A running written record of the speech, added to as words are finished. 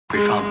We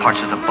found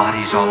parts of the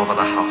bodies all over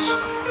the house,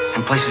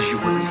 in places you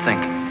wouldn't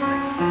think.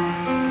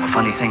 The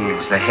funny thing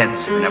is the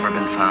heads have never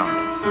been found.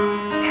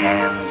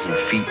 Hands and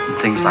feet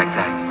and things like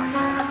that,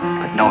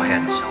 but no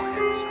heads.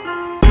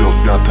 Look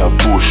not a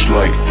bush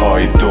like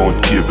I don't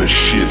give a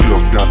shit.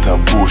 Look not a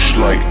bush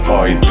like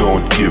I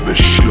don't give a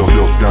shit. Look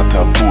not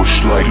a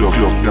bush like look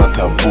not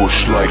a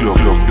bush like look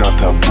not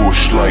a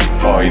bush like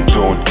I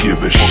don't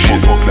give a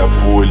shit. Fuck la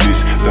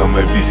police, dans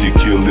ma vie c'est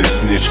kill les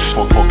snitch.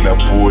 Fuck la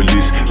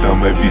police, dans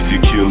ma vie c'est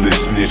kill les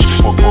snitch.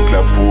 Fuck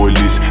la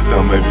police,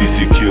 dans ma vie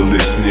c'est kill les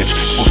snitch.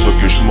 Pour ça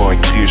que je m'en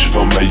crie, je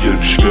ferme ma gueule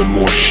pis je fais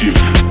mon chiffre.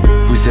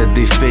 Vous êtes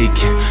des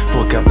fakes,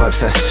 pas capables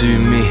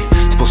s'assumer.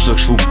 C'est pour ça que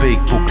je vous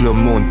bake, pour que le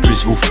monde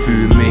puisse vous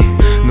fumer.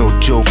 No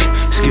joke,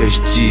 ce que je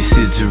dis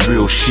c'est du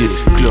real shit.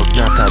 Glock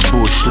dans ta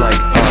bouche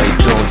like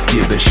I don't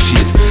give a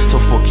shit. So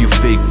fuck you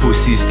fake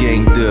pussies,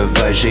 gang de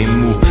vagin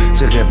mou.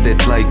 Tu rêves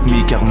d'être like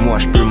me car moi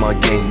j'peux m'en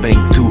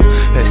gangbang tout.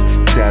 Esti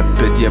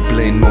tapette, y'a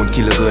plein de monde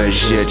qui le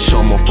rejette.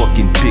 J'sors mon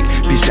fucking pic,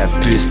 pis ça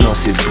pisse, non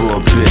c'est pas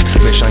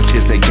bête. Méchant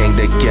Chris de gang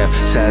de cap,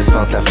 ça se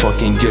vante la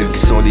fucking gueule. Qui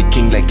sont des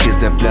kings de la crise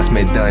de place,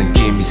 mais dans le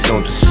game ils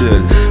sont tout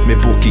seuls. Mais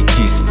pour qui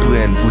se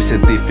prennent, vous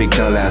êtes des fakes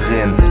dans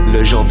l'arène.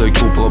 Le genre de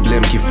gros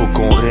problème qu'il faut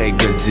qu'on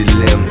règle le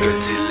dilemme.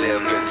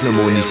 Le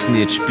monde il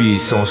snitch pis ils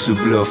sont sous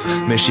bluff.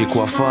 Mais je sais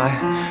quoi faire,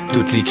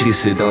 toutes les crises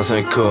c'est dans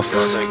un coffre.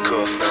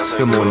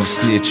 Le monde il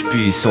snitch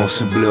pis ils sont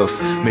sous bluff.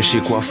 Mais je sais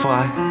quoi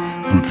faire,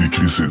 toutes les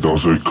crises c'est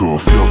dans un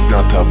coffre. Look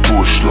not a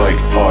bush like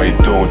I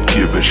don't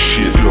give a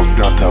shit. Look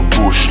not a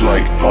bush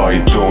like I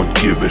don't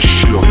give a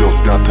shit.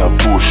 Look not a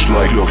bush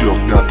like look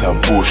not a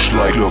bush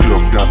like look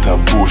not a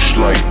bush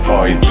like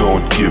I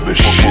don't give a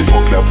shit.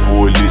 Fuck la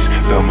police,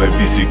 dans ma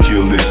vie c'est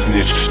kill les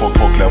snitch.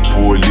 Fuck la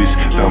police,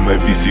 dans ma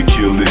vie c'est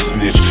kill les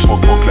snitch.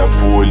 Fuck la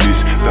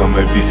police, dans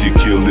ma vie c'est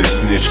kill les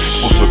snitch.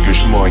 Pour ça que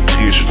je m'en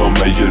crie, je ferme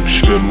ma gueule pis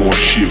je fais mon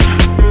chiffre.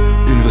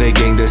 Une vraie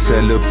gang de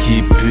salopes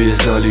qui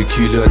puissent dans les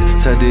culottes.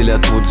 Ça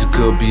délate pour du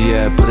copie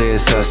après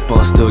ça se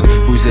passe dog.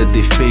 Vous êtes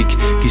des fakes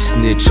qui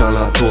snitch en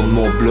l'entour de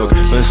mon bloc.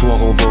 Un soir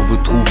on va vous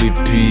trouver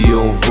puis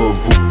on va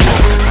vous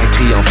pop. En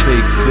criant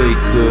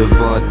fake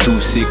devant tous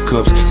ces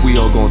cops. We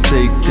all gon'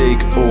 take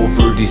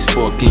over these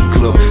fucking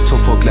clubs. So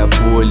fuck la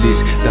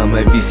police, dans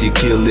ma vie c'est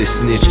kill les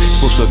snitch. C'est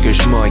pour ça que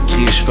je m'en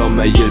crie, je ferme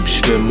ma gueule pis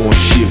je fais mon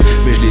chiffre.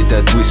 Mais je l'ai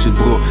tatoué sur le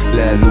bras,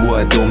 la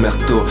loi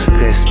d'Omerta.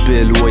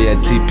 Respect,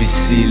 loyauté pis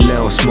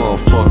silence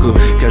motherfucker.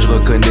 Quand je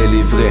reconnais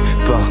les vrais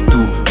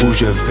partout où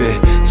je vais.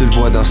 Tu le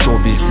vois dans son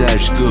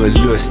visage, gars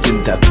là c'est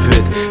une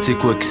tapette. C'est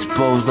quoi qui se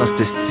passe dans cette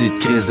petite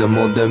crise de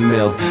monde de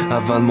merde.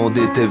 Avant le monde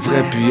était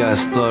vrai puis à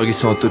cette heure ils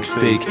sont tous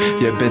fake.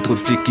 Y'a ben trop de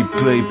flics qui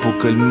payent pour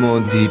que le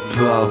monde y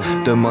parle.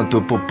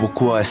 Demande-toi pas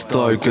pourquoi à cette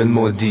heure que le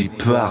monde y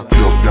parte.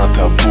 Look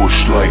not a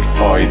bush like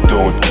I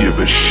don't give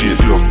a shit.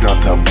 Look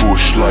not a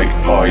bush like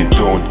I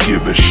don't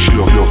give a shit.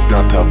 Look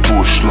not a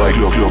bush like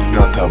look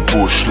not a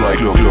bush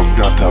like look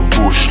not a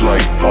bush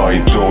like I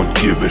don't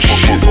give a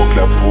shit. Fuck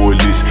la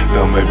police,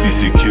 dans ma vie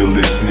c'est kill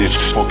les snitch.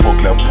 Fuck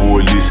la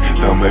police,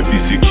 dans ma vie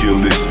c'est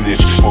kill les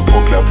snitch.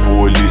 Fuck la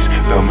police,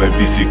 dans ma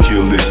vie c'est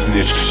kill les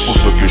snitch. Pour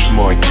ça que je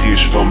m'en crie,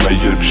 je ferme ma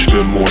gueule pis je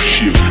fais mon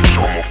chiffre.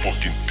 J'en mon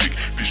fucking pic,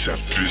 pis ça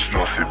pisse,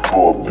 non c'est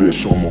pas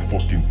bitch. J'en mon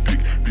fucking pic,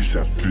 pis ça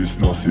pisse,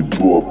 non c'est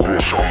pas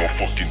bitch. J'en mon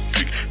fucking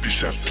pic, pis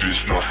ça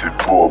pisse, non c'est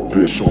pas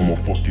bitch. J'en mon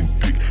fucking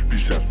pic, pis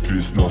ça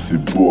pisse, non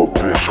c'est pas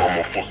bitch. J'en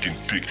mon fucking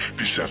pic,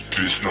 pis ça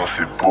pisse, non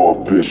c'est pas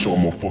bitch. J'en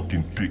mon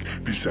fucking pic,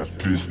 pis ça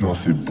pisse, non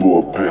c'est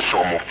pas bitch.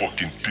 J'en mon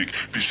fucking pic,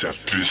 pis ça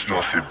pisse,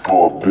 non c'est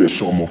pas bitch.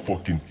 J'en mon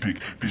fucking pic,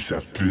 pis ça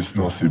pisse,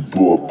 non c'est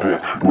pas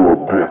bitch.